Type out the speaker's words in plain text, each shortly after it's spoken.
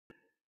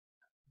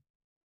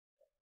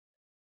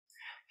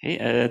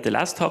Hey, the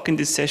last talk in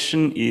this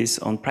session is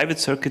on private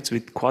circuits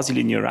with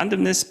quasi-linear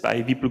randomness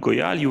by Vipul,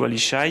 Goyal, Yuval,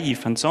 Ishai,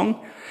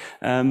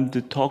 Yifan.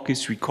 The talk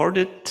is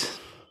recorded,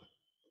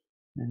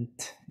 and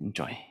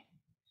enjoy.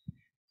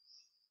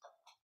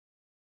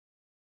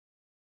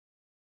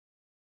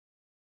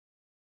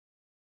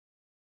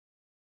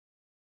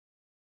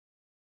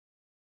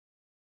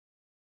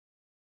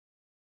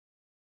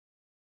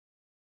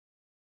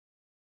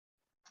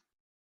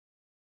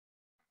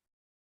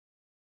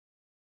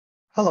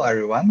 Hello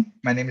everyone,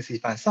 my name is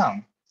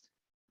Yifan.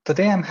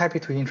 Today I'm happy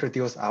to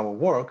introduce our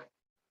work,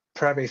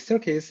 Private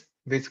Circuits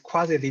with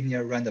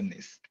Quasi-Linear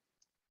Randomness.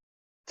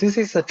 This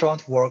is a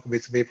joint work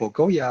with Vipul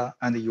Goyal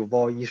and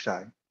Yuval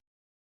Ishai.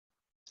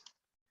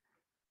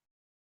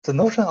 The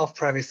notion of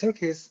private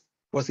circuits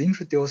was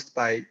introduced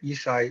by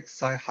Ishai,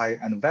 Saihai,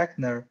 and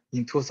Wagner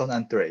in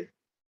 2003.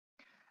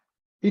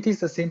 It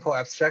is a simple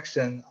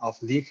abstraction of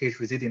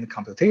leakage-resilient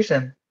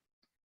computation.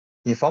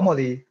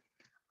 Informally,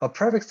 a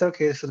private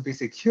circuit should be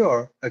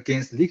secure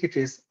against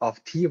leakages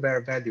of t-var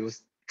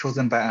values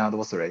chosen by an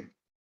adversary.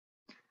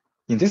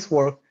 In this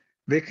work,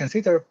 we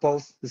consider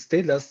both the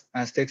stateless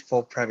and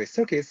stateful private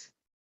circuits,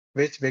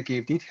 which we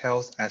give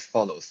details as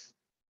follows.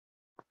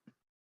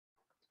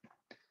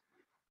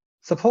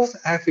 Suppose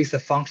f is a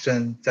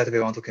function that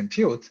we want to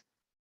compute.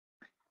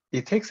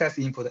 It takes as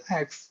input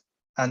x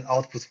and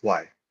output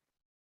y.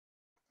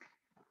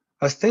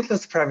 A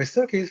stateless private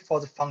circuit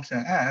for the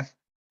function f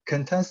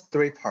contains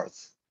three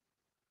parts.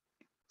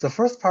 The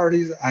first part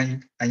is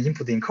an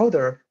input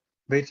encoder,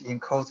 which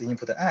encodes the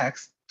input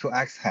x to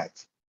x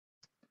hat.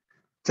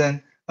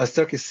 Then a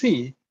circuit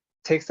C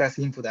takes as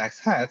input x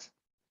hat,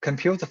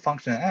 computes the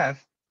function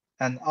f,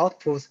 and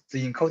outputs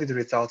the encoded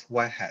result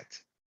y hat.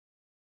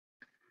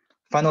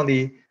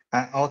 Finally,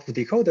 an output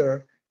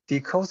decoder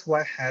decodes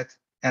y hat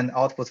and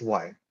outputs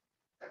y.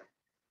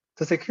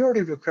 The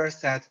security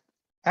requires that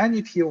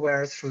any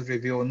t-vars should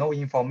reveal no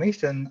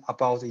information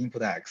about the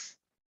input x.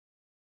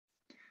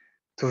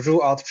 To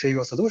rule out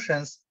trivial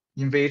solutions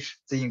in which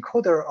the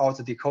encoder or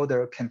the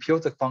decoder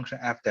computes the function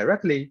f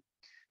directly,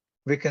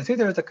 we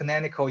consider the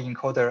canonical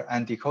encoder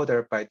and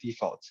decoder by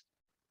default.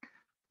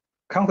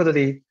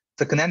 Concretely,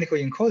 the canonical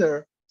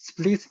encoder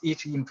splits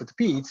each input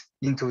bit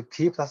into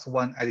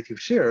t+1 additive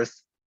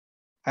shares,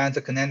 and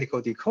the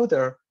canonical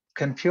decoder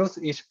computes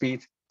each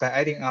bit by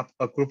adding up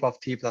a group of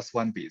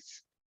t+1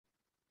 bits.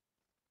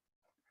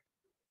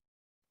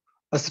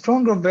 A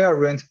stronger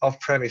variant of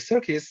private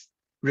circuits,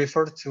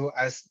 referred to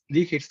as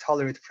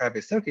leakage-tolerant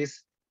private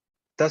circuits,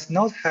 does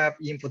not have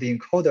input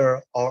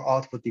encoder or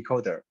output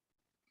decoder.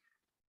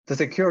 The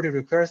security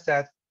requires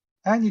that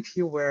any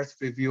t-vars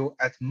reveal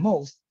at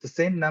most the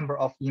same number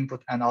of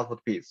input and output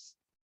bits.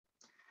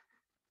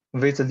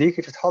 With the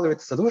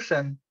leakage-tolerant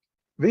solution,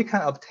 we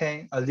can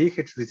obtain a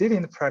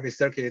leakage-resilient private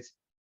circuit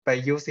by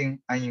using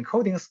an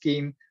encoding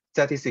scheme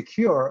that is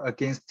secure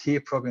against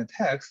t-probing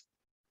attacks,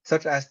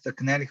 such as the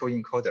canonical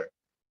encoder.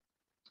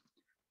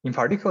 In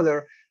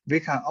particular, we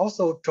can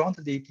also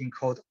jointly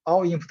encode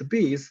all input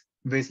bits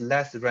with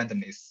less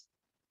randomness.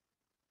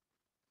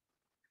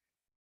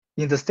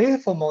 In the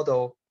stateful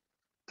model,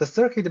 the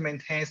circuit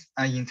maintains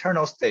an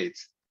internal state.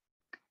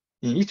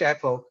 In each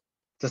epoch,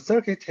 the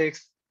circuit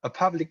takes a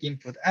public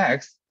input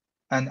x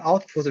and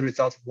outputs the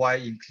result y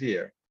in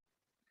clear.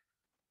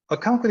 A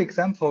concrete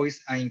example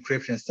is an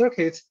encryption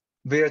circuit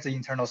where the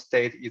internal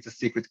state is the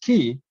secret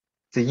key,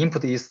 the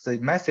input is the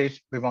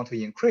message we want to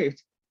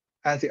encrypt,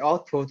 and the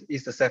output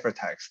is the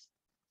ciphertext.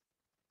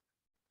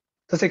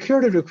 The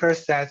security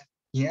requires that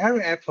in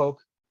every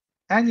epoch,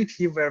 any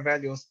t-var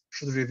values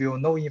should reveal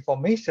no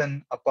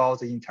information about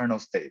the internal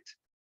state.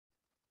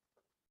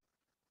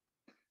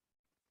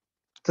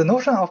 The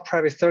notion of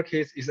private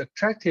circuits is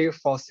attractive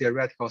for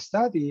theoretical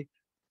study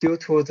due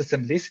to the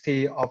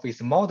simplicity of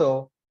its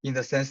model in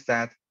the sense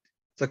that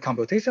the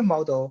computation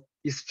model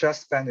is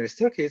just binary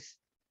circuits,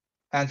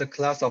 and the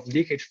class of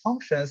leakage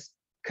functions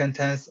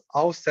contains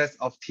all sets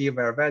of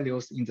t-var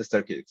values in the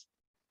circuit.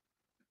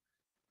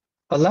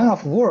 A line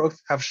of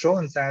works have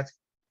shown that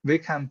we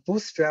can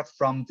bootstrap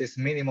from this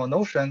minimal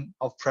notion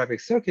of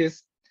private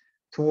circuits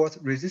towards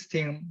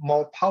resisting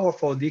more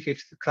powerful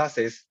leakage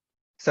classes,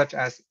 such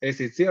as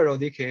AC0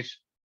 leakage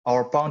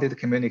or bounded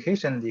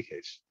communication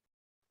leakage.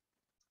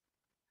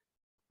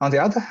 On the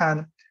other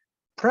hand,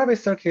 private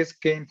circuits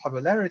gain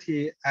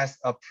popularity as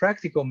a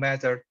practical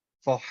method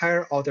for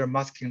higher order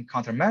masking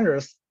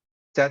countermeasures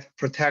that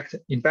protect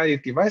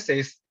embedded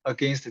devices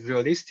against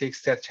realistic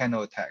set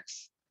channel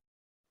attacks.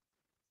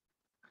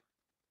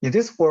 In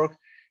this work,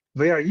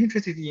 we are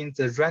interested in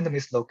the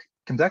randomness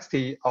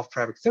complexity of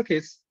private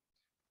circuits,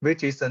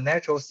 which is a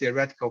natural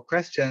theoretical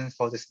question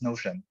for this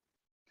notion.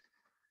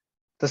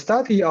 The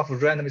study of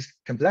randomness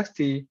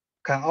complexity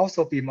can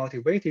also be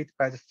motivated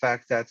by the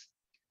fact that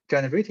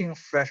generating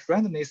fresh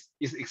randomness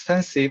is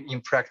expensive in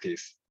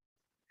practice.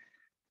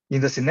 In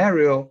the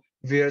scenario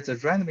where the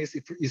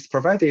randomness is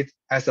provided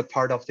as a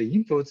part of the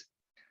input,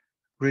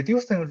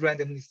 reducing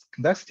randomness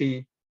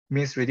complexity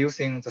means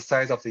reducing the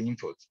size of the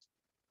input.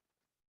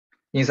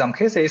 In some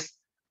cases,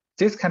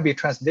 this can be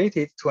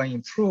translated to an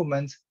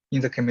improvement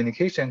in the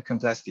communication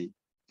complexity.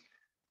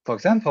 For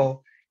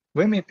example,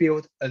 we may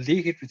build a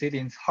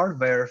leakage-resilient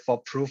hardware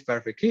for proof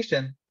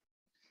verification.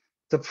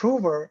 The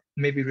prover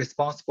may be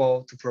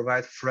responsible to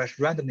provide fresh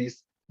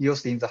randomness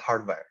used in the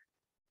hardware.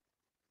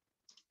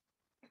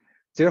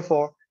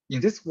 Therefore,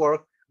 in this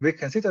work, we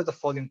consider the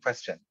following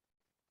question.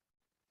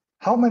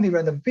 How many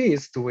random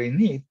bits do we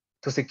need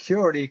to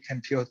securely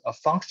compute a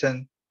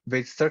function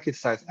with circuit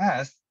size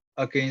S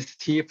against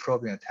T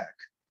probing attack?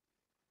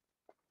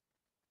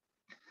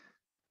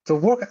 The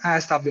work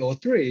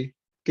SWO3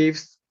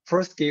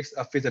 first gives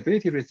a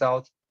feasibility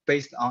result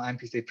based on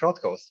MPC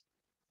protocols.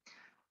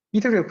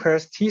 It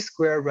requires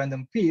T-square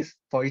random bits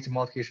for each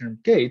multiplication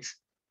gate,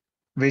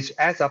 which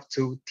adds up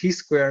to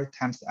T-square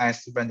times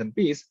S random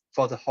bits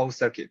for the whole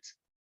circuit.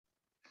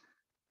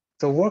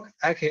 The work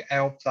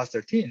IKL plus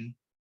 13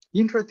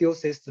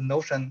 introduces the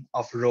notion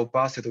of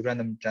robust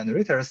random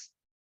generators.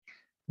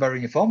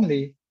 Very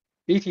informally,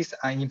 it is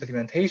an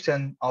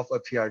implementation of a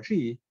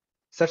PRG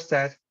such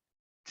that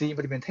the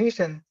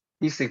implementation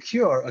is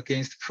secure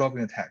against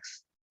probing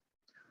attacks.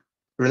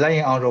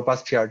 Relying on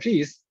robust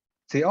PRGs,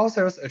 the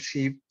authors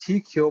achieve T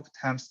cubed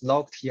times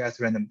log TS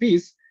random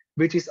bits,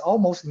 which is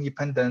almost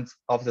independent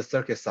of the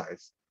circuit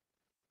size.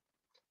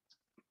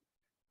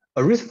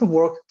 A recent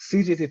work,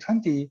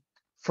 CGC20,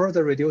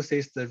 further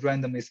reduces the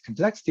randomness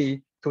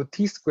complexity to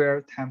T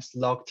squared times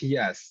log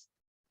TS.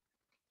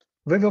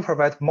 We will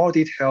provide more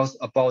details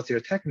about their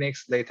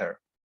techniques later.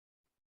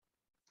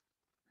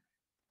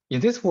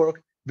 In this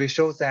work, we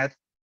show that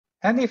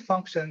any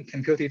function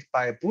computed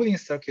by a Boolean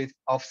circuit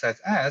of size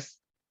S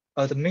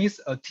admits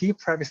a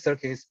T-private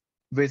circuit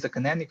with a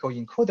canonical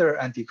encoder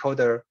and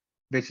decoder,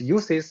 which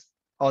uses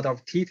out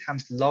of T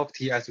times log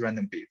T as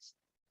random bits.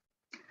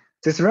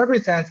 This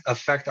represents a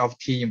factor of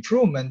T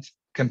improvement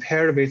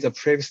compared with the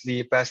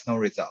previously best-known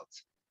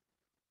results.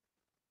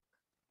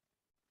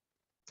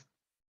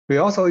 We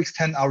also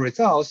extend our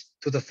results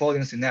to the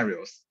following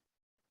scenarios.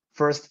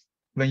 First,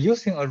 when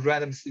using a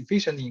random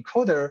efficient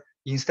encoder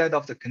instead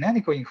of the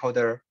canonical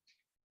encoder,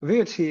 we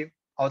achieve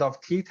out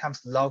of T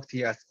times log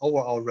T as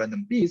overall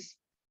random bits.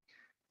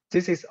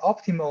 This is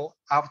optimal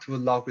up to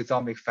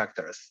logarithmic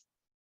factors.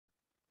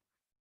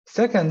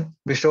 Second,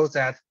 we show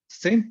that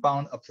same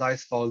bound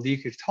applies for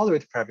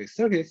leakage-tolerant private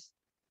circuits.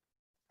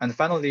 And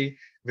finally,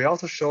 we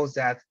also show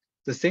that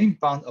the same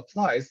bound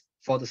applies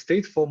for the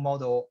stateful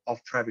model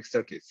of private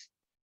circuits.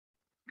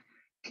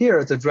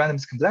 Here, the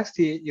randomness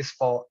complexity is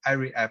for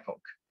every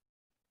epoch.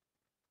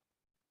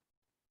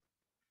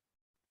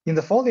 In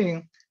the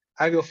following,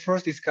 I will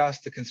first discuss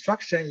the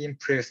construction in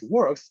previous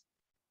works,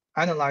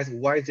 analyze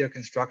why their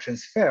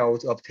constructions fail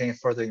to obtain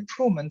further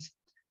improvements,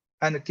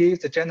 and give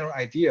the general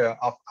idea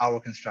of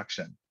our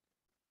construction.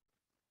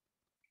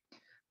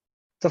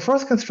 The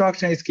first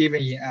construction is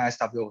given in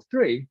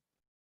SWO3.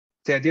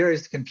 The idea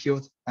is to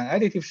compute an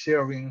additive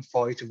sharing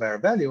for each var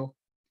value.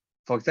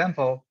 For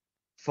example,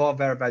 for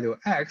var value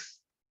x,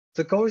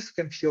 the goal is to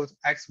compute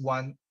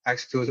x1,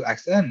 x2 to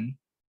xn,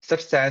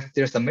 such that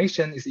their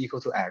summation is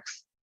equal to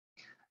x.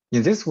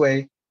 In this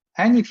way,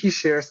 any T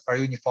shares are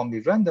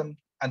uniformly random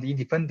and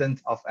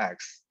independent of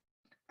X,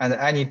 and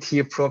any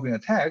T probing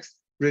attacks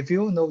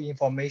reveal no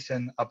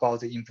information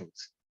about the input.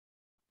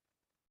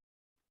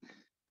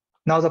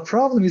 Now the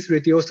problem is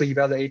reduced to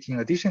evaluating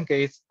addition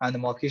gates and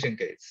multiplication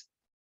gates.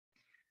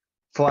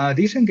 For an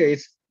addition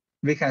gate,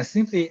 we can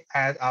simply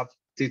add up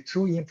the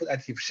two input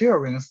additive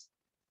sharings.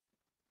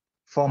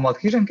 For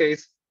multiplication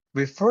gates,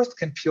 we first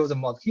compute the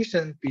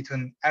multiplication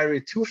between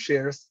every two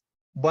shares,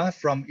 one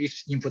from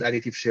each input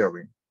additive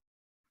sharing.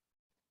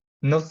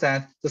 Note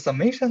that the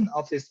summation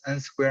of this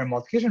n-squared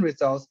multiplication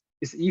results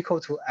is equal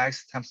to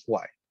x times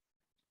y.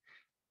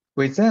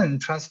 We then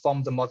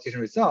transform the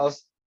multiplication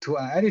results to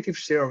an additive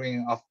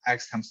sharing of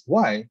x times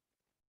y.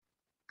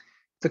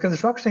 The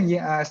construction in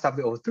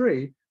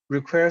SWO3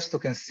 requires to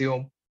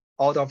consume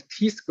out of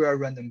T-squared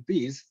random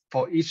bits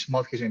for each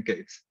multiplication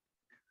gate,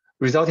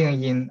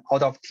 resulting in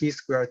out of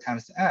T-squared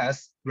times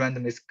S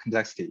randomness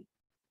complexity.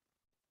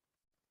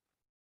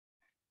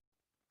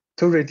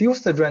 To reduce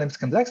the randomness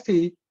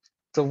complexity,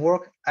 the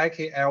work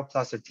IKL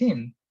plus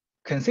 13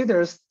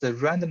 considers the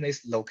randomness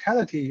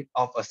locality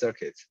of a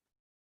circuit.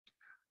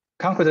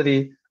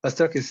 Concretely, a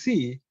circuit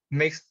C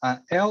makes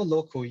an L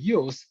local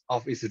use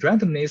of its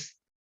randomness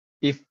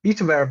if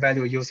each var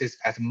value uses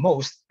at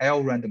most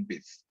L random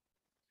bits.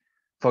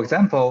 For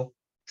example,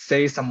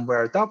 say some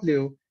var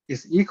W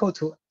is equal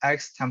to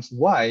x times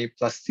y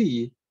plus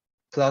C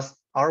plus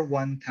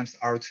R1 times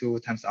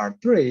R2 times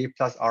R3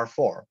 plus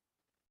R4.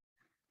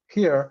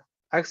 Here,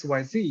 x,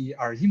 y, z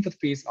are input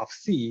bits of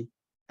C,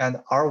 and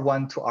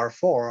R1 to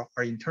R4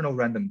 are internal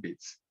random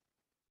bits.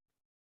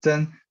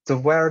 Then the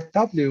var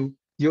W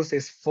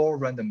uses 4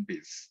 random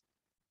bits.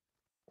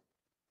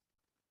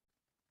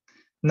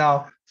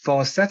 Now,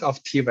 for a set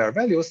of T var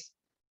values,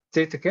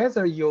 they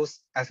together use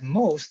at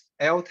most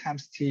L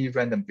times T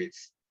random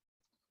bits.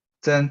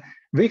 Then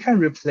we can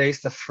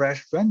replace the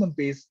fresh random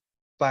bits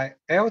by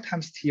L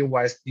times T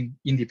wise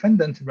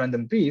independent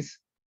random bits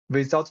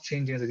without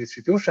changing the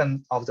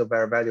distribution of the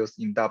var values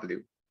in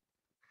W.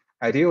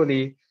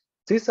 Ideally,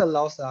 this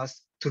allows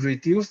us to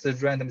reduce the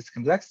randomness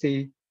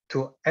complexity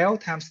to L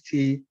times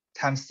T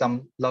times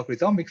some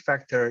logarithmic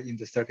factor in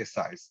the circuit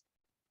size.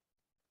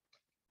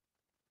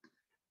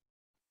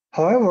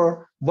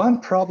 However,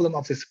 one problem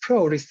of this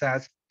approach is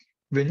that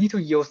we need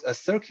to use a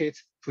circuit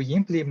to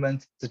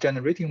implement the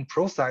generating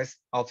process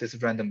of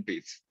these random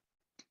bits.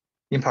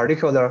 In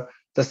particular,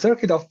 the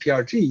circuit of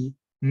PRG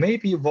may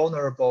be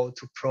vulnerable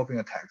to probing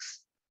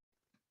attacks.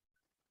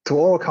 To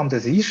overcome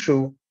this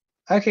issue,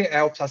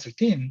 IKL plus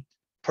 13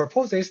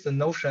 proposes the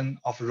notion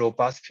of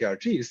robust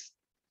PRGs.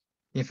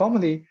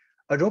 Informally,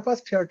 a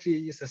robust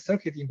PRG is a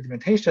circuit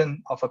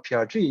implementation of a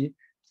PRG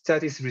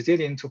that is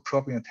resilient to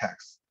probing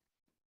attacks.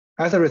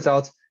 As a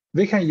result,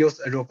 we can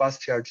use a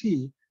robust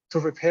PRG to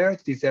repair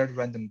the desired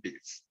random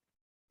bits.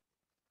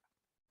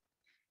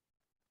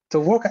 The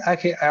work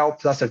IKL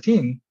plus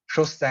 13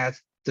 shows that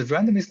the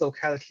randomness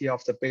locality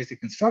of the basic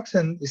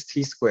construction is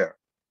T squared.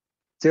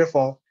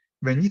 Therefore,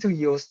 we need to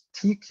use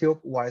T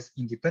cube-wise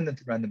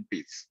independent random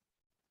bits.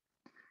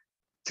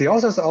 The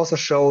authors also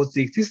show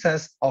the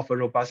existence of a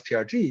robust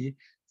PRG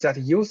that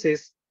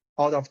uses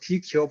out of T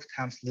cube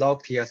times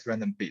log TS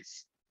random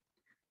bits.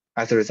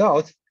 As a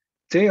result,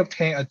 they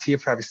obtain a T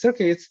private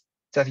circuit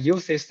that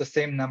uses the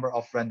same number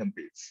of random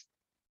bits.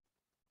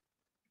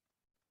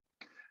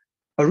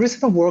 A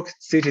recent work,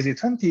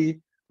 CGZ20,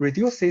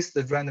 reduces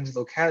the randomness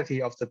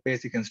locality of the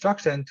basic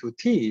construction to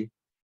T,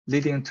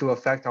 leading to a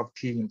factor of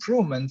T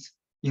improvements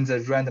in the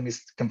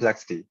randomness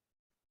complexity.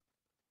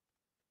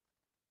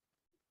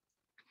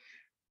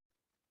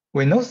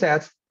 We know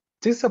that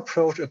this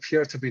approach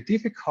appears to be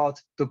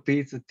difficult to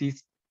beat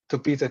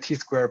the T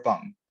squared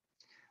bound.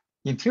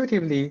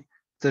 Intuitively,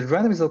 the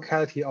randomness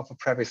locality of a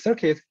private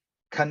circuit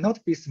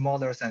cannot be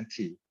smaller than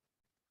T.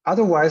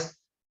 Otherwise,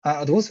 an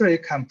adversary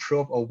can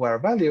probe a wire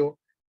value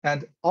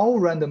and all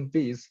random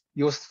bits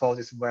used for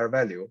this wire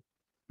value,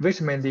 which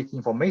may leak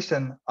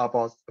information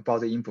about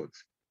the input.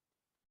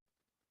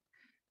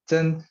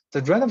 Then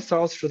the random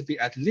source should be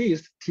at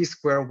least T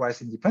squared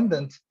wise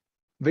independent,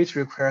 which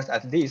requires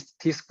at least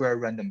T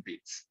squared random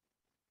bits.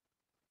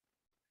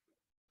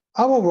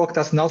 Our work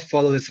does not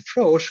follow this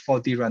approach for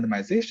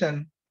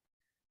de-randomization.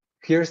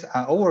 Here's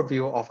an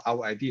overview of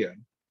our idea.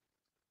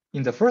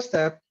 In the first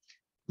step,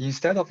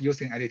 instead of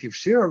using additive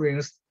shear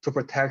rings to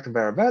protect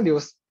wire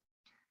values,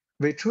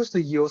 we choose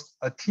to use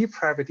a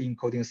T-private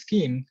encoding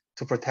scheme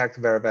to protect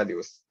wire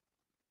values.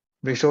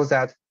 We show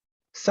that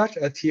such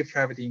a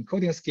T-private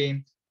encoding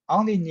scheme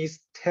only needs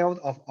tailed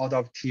of out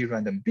of T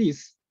random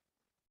bits.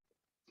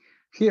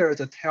 Here,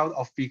 the tailed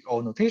of big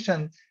O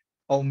notation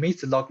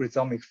omits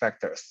logarithmic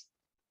factors.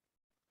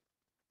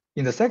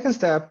 In the second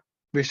step,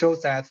 we show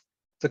that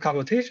the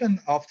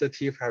computation of the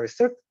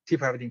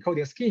T-private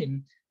encoding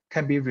scheme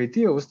can be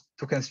reduced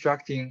to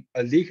constructing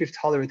a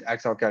leakage-tolerant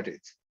XOR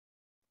gadget.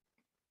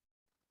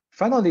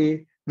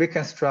 Finally, we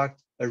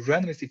construct a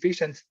randomness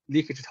efficient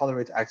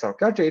leakage-tolerant XOR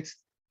gadget,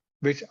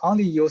 which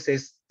only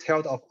uses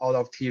tailed of out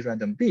of T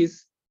random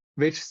bits,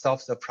 which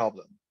solves the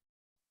problem.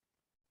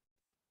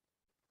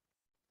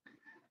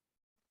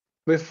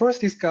 We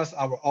first discuss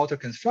our outer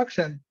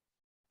construction,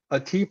 a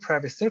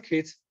T-private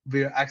circuit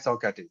via XOR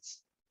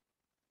gadgets.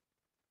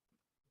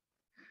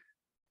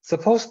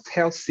 Suppose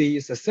tailed C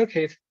is a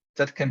circuit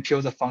that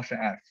computes a function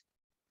f.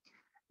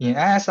 In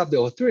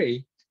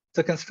ISW03,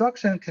 the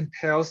construction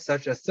compares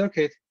such a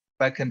circuit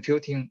by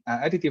computing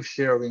an additive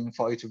shear ring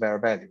for each wire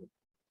value.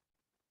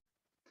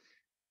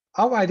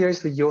 Our idea is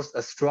to use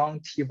a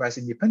strong T-wise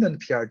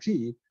independent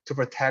PRG to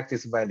protect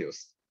these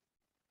values.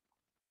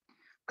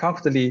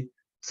 Concretely,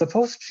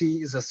 suppose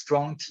G is a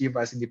strong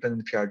T-wise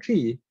independent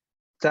PRG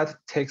that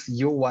takes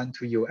U1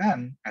 to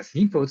UM as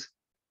input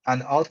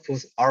and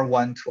outputs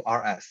R1 to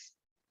RS.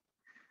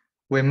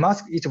 We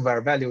mask each wire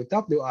value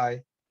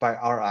WI by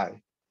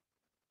RI.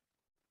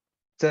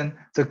 Then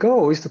the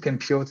goal is to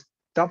compute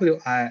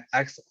WI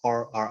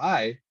XOR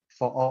RI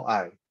for all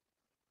I.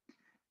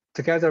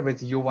 Together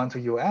with U1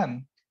 to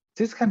UM,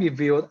 this can be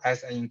viewed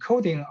as an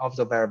encoding of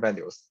the wire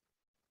values.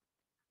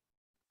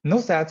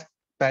 Note that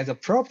by the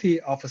property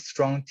of a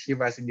strong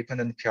T-wise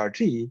independent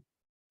PRG,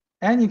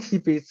 any T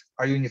bits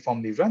are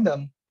uniformly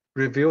random,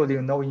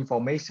 revealing no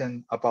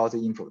information about the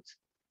input.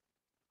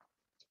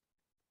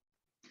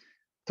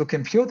 To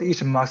compute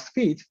each masked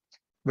bit,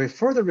 we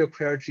further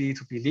require G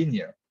to be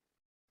linear.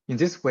 In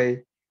this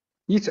way,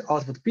 each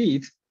output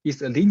bit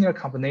is a linear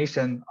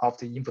combination of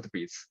the input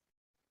bits.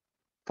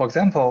 For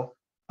example,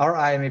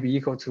 Ri may be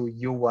equal to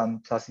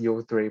U1 plus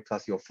U3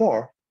 plus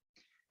U4.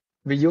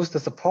 We use the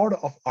support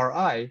of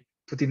Ri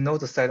to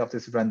denote the set of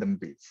these random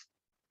bits.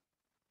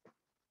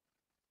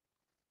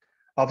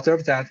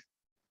 Observe that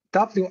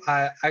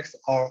Wi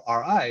XOR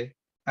Ri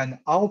and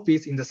all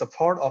bits in the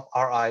support of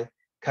Ri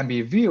can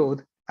be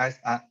viewed as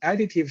an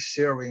additive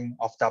sharing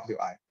of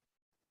Wi.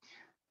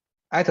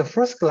 At a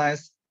first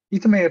glance,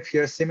 it may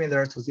appear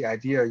similar to the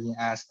idea in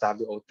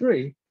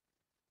ISW03.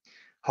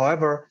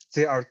 However,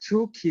 there are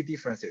two key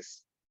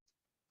differences.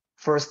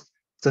 First,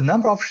 the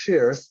number of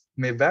shares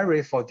may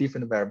vary for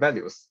different wire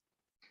values.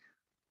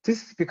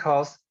 This is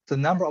because the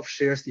number of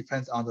shares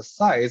depends on the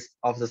size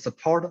of the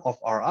support of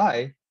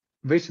Ri,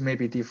 which may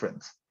be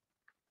different.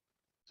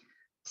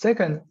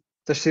 Second,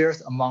 the shares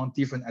among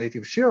different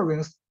additive share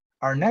rings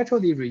are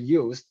naturally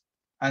reused,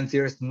 and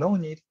there is no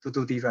need to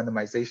do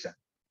de-randomization.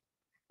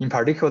 In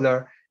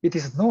particular, it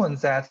is known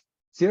that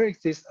there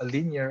exists a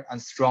linear and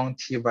strong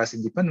T-wise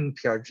independent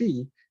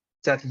PRG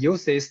that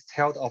uses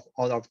tailed of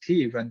all of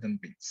T random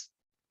bits.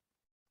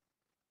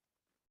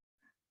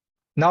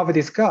 Now we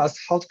discuss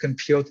how to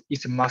compute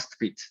each masked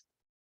bit.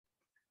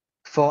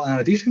 For an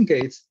addition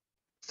gate,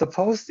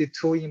 suppose the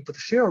two input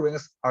share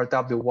rings are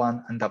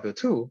W1 and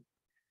W2,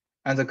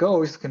 and the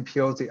goal is to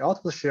compute the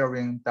output share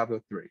ring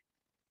W3.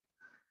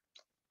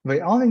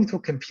 We only need to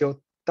compute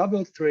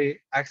W3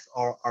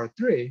 XOR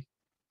R3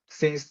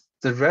 since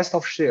the rest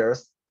of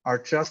shares are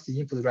just the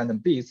input random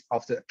bits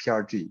of the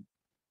PRG.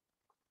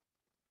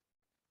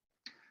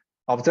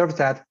 Observe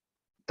that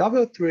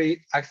W3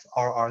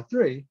 XOR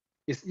R3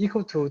 is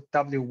equal to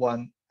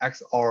W1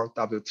 XOR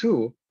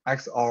W2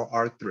 XOR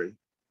R3.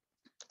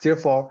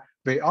 Therefore,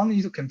 we only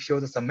need to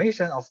compute the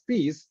summation of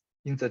bits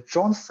in the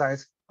joint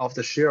size of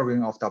the share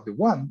ring of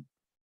W1,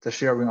 the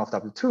share ring of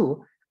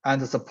W2,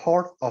 and the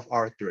support of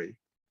R3.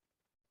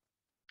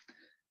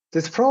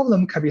 This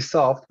problem can be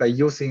solved by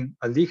using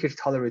a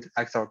leakage-tolerant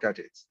XOR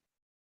gadget.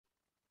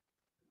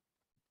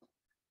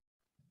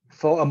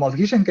 For a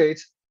multiplication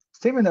gate,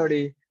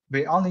 similarly,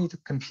 we only need to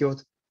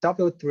compute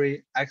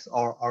W3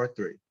 XOR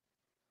R3.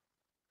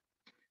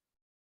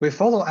 We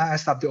follow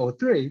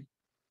NSWO3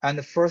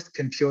 and first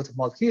compute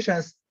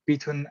multiplications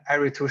between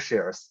every two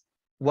shares,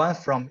 one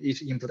from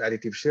each input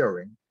additive share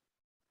ring.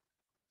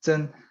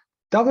 Then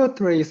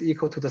W3 is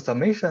equal to the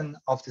summation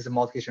of these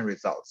multiplication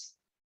results.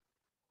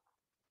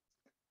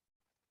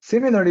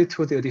 Similarly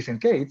to the addition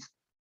gate,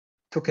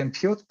 to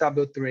compute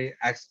W3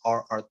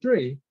 XOR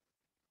R3,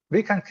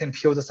 we can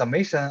compute the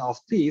summation of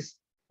bits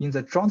in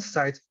the joint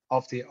site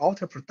of the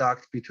outer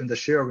product between the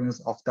share rings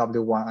of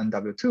W1 and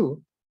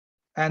W2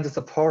 and the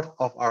support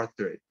of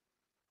R3.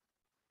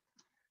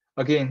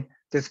 Again,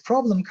 this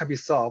problem can be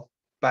solved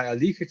by a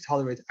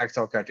leakage-tolerant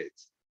XOR gadget.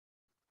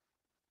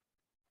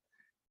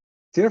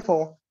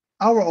 Therefore,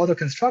 our order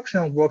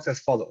construction works as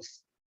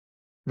follows.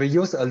 We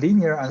use a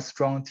linear and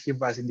strong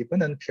T-wise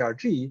independent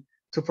PRG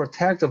to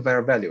protect the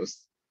var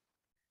values.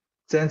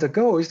 Then the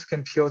goal is to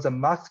compute the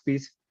masked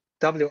bit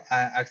Wi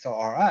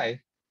XOR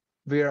Ri,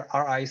 where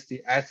Ri is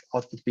the X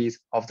output bit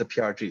of the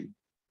PRG.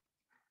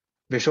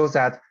 We show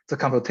that the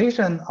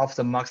computation of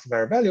the masked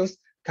var values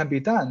can be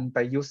done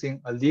by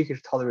using a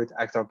leakage-tolerant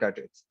XOR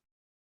gadget.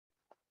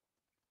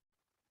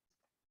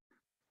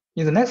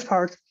 In the next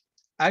part,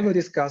 I will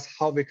discuss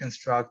how we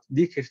construct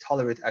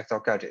leakage-tolerant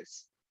XOR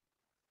gadgets.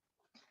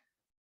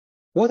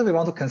 What we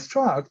want to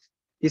construct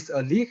is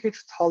a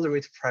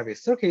leakage-tolerant private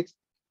circuit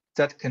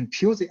that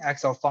computes the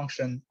XOR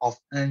function of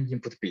n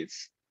input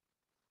bits.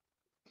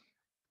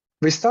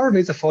 We start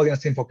with the following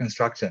simple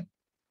construction.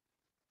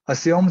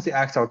 Assume the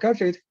XOR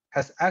gadget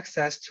has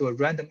access to a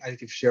random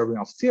additive share ring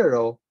of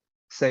 0,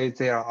 say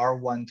they are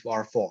R1 to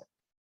R4.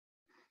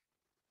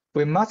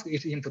 We mask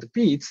each input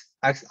bit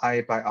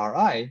xi by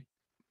Ri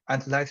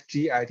and let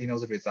gi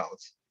denote the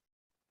results.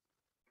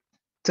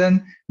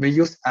 Then we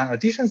use an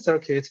addition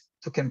circuit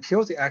to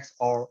compute the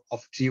XOR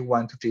of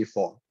G1 to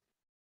G4.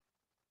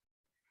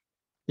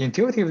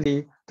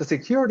 Intuitively, the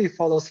security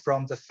follows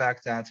from the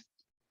fact that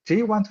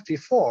G1 to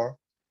G4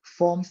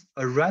 forms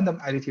a random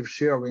additive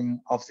share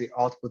ring of the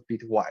output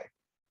bit Y.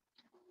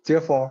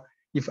 Therefore,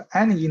 if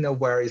any inner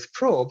wire is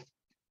probed,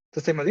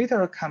 the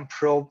simulator can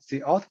probe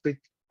the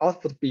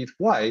output bit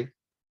Y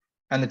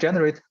and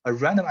generate a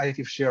random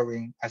additive share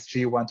ring as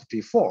G1 to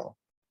G4.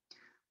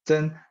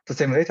 Then the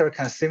simulator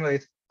can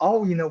simulate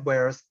all inner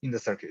wires in the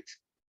circuit.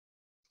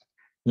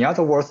 In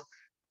other words,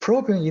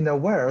 probing inner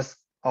wires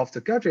of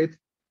the gadget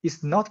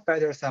is not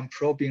better than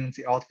probing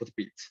the output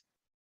bit.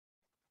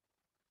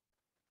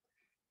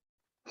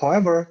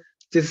 However,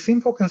 this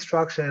simple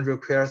construction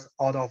requires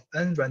out of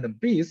n random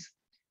bits,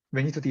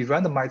 we need to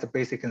de-randomize the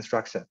basic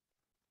construction.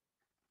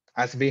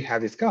 As we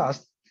have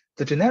discussed,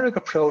 the generic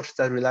approach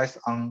that relies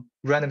on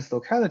randomness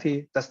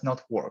locality does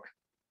not work.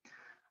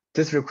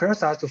 This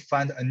requires us to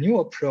find a new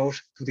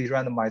approach to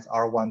de-randomize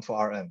R1 to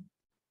Rn.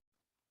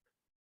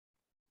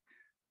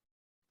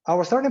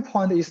 Our starting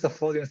point is the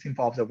following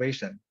simple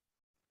observation.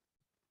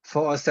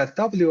 For a set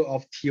W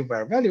of T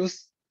var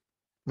values,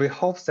 we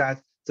hope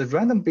that the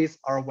random bits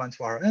R1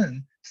 to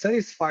Rn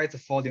satisfy the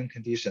following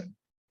condition.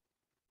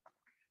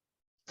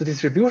 The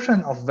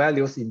distribution of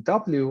values in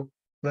W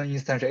when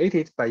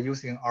instantiated by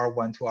using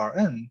R1 to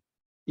Rn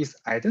is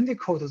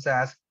identical to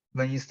that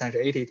when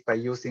instantiated by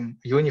using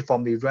a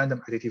uniformly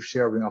random additive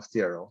share ring of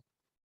 0.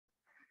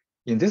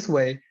 In this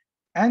way,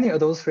 any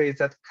adversary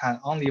that can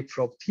only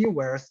probe T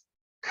wires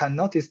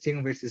cannot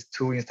distinguish these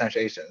two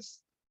instantiations.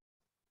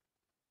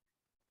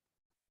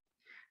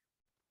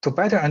 To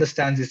better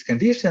understand this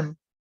condition,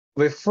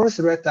 we first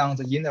write down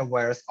the inner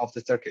wires of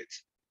the circuit.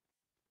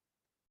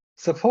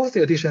 Suppose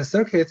the addition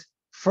circuit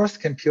first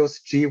computes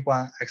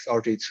G1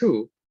 XOR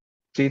G2,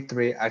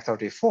 G3 XOR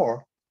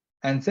G4,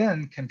 and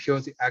then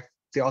computes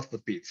the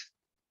output bit.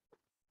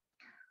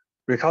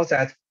 Recall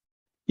that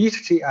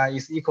each GI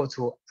is equal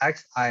to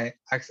xi,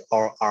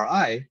 XOR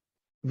Ri,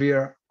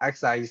 where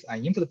xi is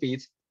an input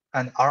bit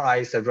and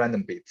Ri is a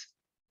random bit.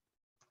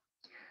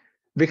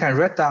 We can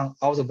write down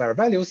all the var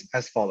values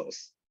as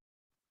follows.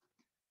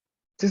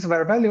 These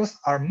var values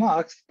are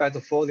marked by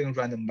the following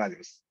random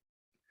values.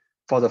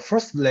 For the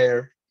first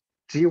layer,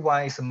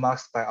 G1 is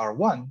marked by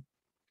R1,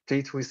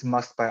 G2 is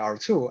marked by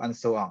R2, and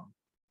so on.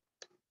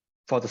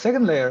 For the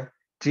second layer,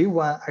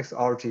 G1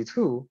 XOR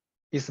G2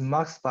 is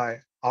marked by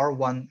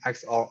R1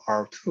 XOR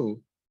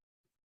R2,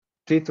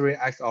 G3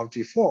 XOR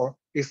G4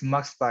 is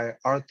marked by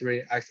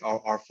R3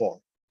 XOR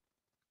R4.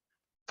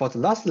 For the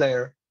last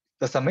layer,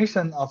 the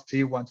summation of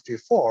G1 to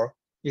G4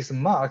 is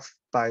marked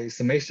by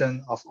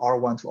summation of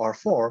R1 to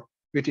R4,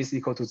 which is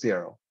equal to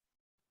 0.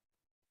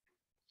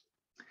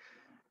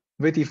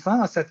 We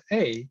define a set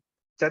A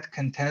that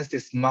contains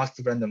these marked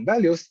random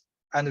values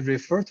and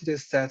refer to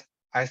this set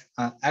as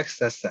an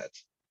access set.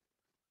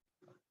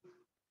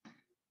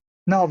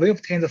 Now we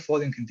obtain the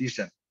following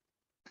condition.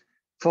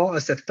 For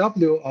a set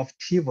W of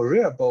T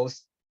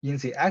variables in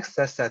the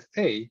access set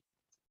A,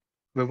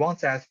 we want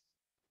that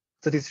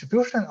the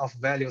distribution of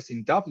values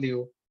in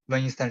W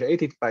when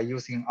instantiated by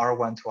using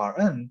R1 to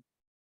Rn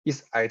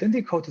is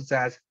identical to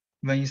that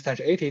when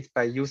instantiated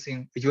by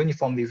using a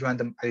uniformly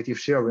random additive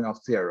sharing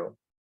of 0.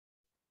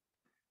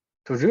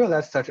 To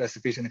realize such a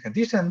sufficient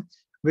condition,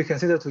 we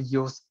consider to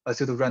use a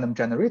pseudo-random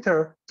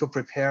generator to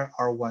prepare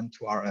R1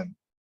 to Rn.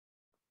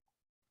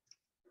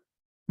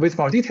 With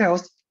more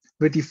details,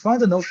 we define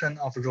the notion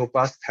of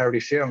robust parity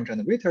sharing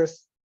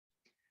generators.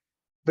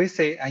 We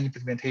say an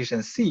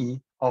implementation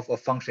C of a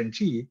function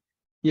G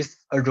is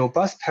a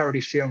robust parity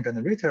sharing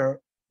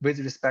generator with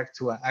respect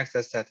to an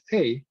access set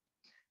A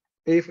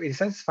if it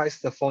satisfies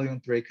the following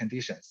three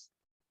conditions.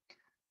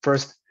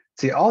 First,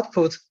 the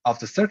output of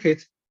the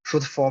circuit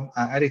should form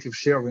an additive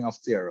sharing of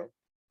 0.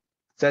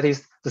 That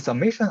is, the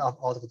summation of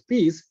output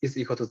bits is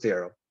equal to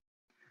 0.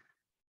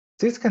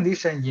 This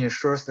condition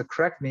ensures the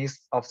correctness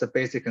of the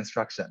basic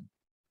construction.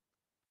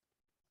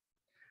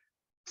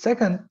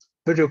 Second,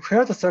 we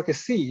require the circuit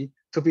C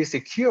to be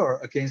secure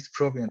against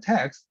probing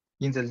attacks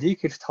in the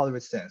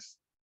leakage-tolerant sense.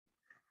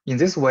 In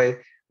this way,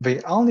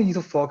 we only need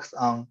to focus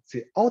on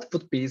the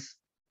output bits,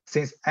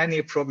 since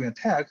any probing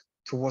attack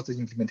towards the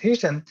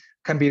implementation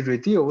can be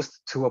reduced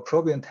to a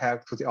probing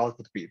attack to the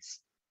output bits.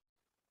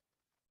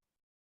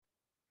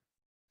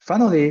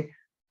 Finally,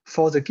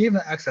 for the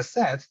given access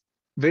set,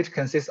 which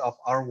consists of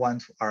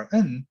R1 to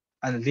Rn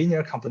and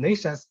linear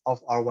combinations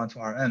of R1 to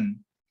Rn,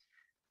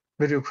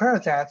 we require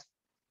that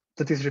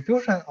the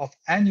distribution of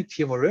any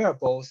T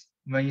variables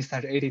when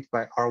instantiated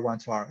by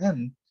R1 to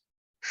Rn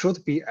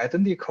should be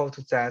identical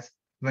to that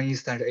when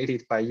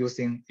instantiated by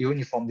using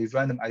uniformly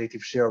random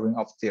additive sharing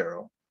of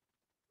 0.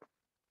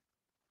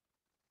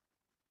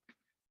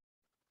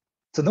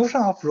 The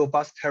notion of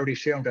robust parity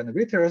sharing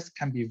generators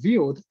can be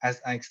viewed as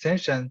an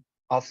extension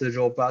of the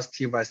robust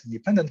T-wise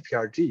independent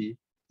PRG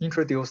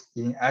introduced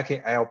in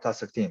AKL plus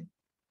 13.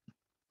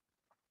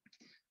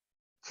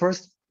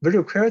 First, we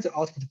require the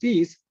output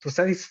bits to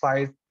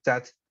satisfy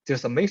that their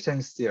summation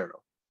is 0.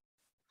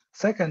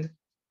 Second,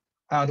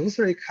 an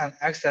adversary can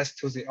access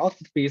to the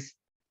output bits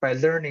by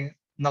learning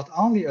not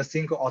only a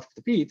single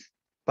output bit,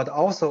 but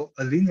also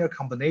a linear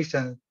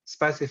combination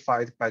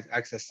specified by the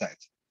access set.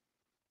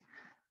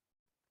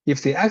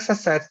 If the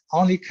access set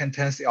only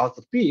contains the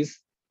output bits,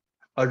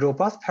 a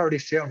robust parity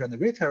sharing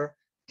generator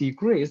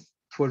degrades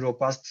to a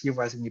robust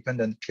T-wise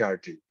independent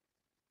PRG.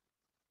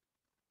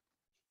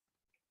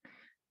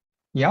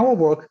 In our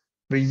work,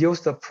 we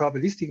used the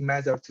probabilistic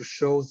method to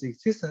show the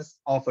existence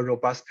of a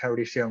robust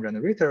parity sharing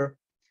generator,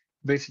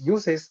 which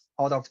uses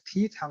out of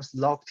T times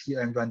log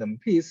Tn random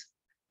bits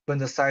when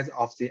the size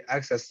of the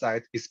access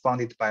site is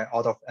bounded by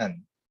out of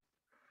n.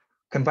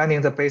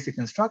 Combining the basic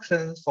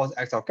instruction for the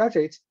XOR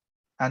gadget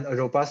and a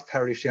robust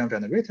parity sharing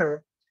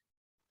generator,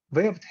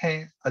 we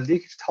obtain a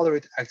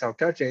leakage-tolerant XOR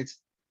gadget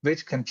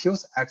which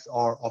computes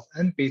XOR of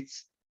n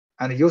bits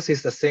and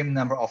uses the same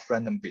number of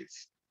random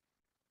bits.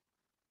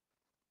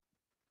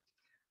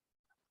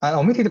 An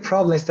omitted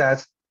problem is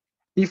that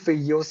if we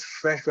use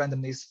fresh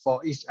randomness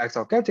for each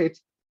XOR gadget,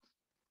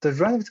 the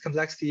randomness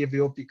complexity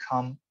will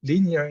become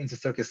linear in the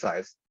circuit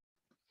size.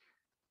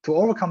 To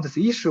overcome this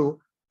issue,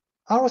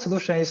 our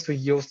solution is to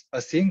use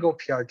a single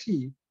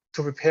PRG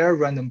to prepare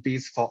random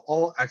bits for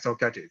all XOR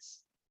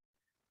gadgets.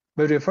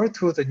 We refer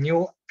to the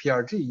new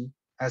PRG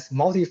as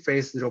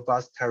multi-phase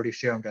robust parity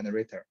sharing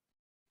generator.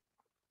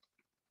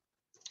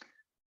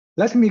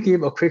 Let me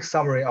give a quick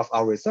summary of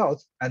our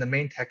results and the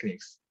main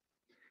techniques.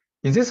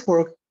 In this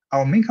work,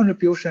 our main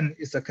contribution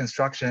is the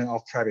construction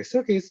of private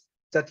circuits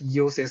that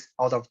uses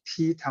out of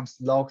T times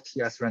log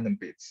Ts random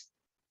bits.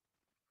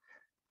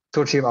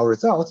 To achieve our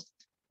results,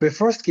 we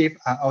first give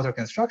an outer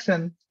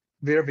construction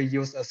where we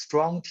use a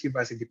strong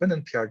T-wise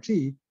independent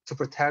PRG to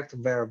protect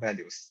var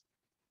values.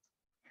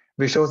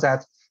 We show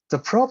that the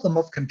problem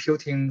of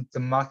computing the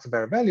marked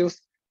var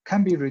values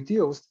can be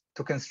reduced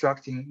to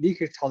constructing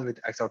leakage-tolerant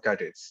XOR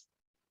gadgets.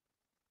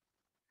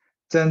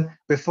 Then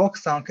we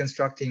focus on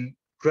constructing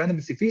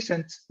randomly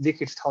efficient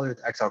leakage-tolerant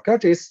XOR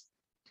gauges.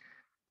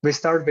 We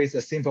start with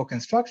a simple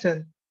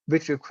construction,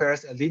 which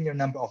requires a linear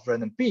number of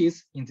random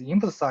bits in the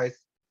input size.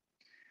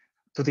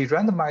 To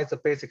de-randomize the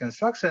basic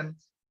construction,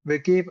 we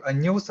give a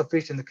new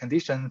sufficient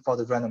condition for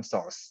the random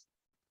source.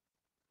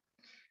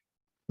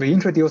 We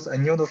introduce a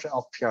new notion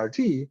of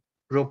PRG,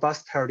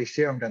 robust parity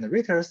sharing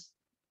generators,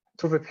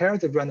 to prepare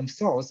the random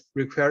source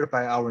required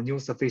by our new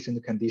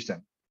sufficient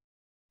condition.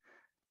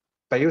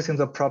 By using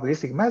the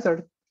probabilistic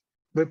method,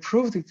 we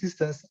prove the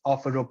existence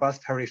of a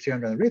robust parity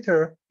sharing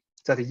generator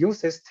that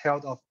uses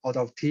tailed out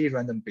of T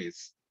random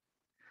bits.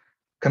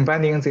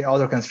 Combining the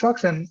outer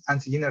construction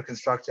and the inner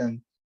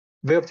construction,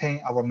 we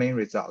obtain our main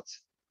result.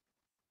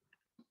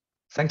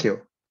 Thank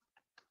you.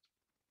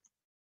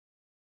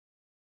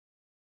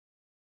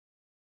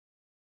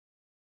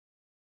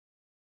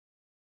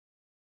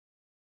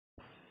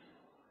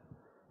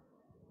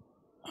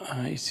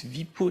 Is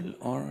Vipul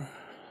or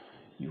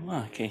you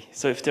are okay?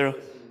 So if there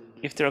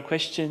are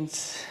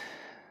questions,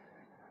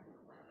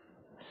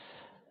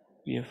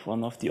 we have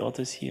one of the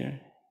authors here,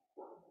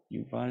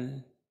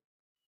 Yuval.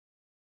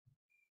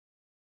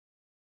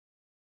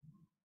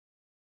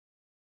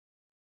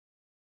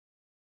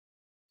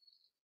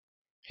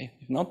 Okay,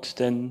 if not,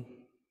 then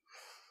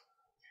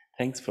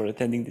thanks for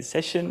attending this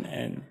session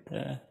and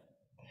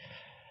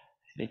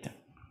later.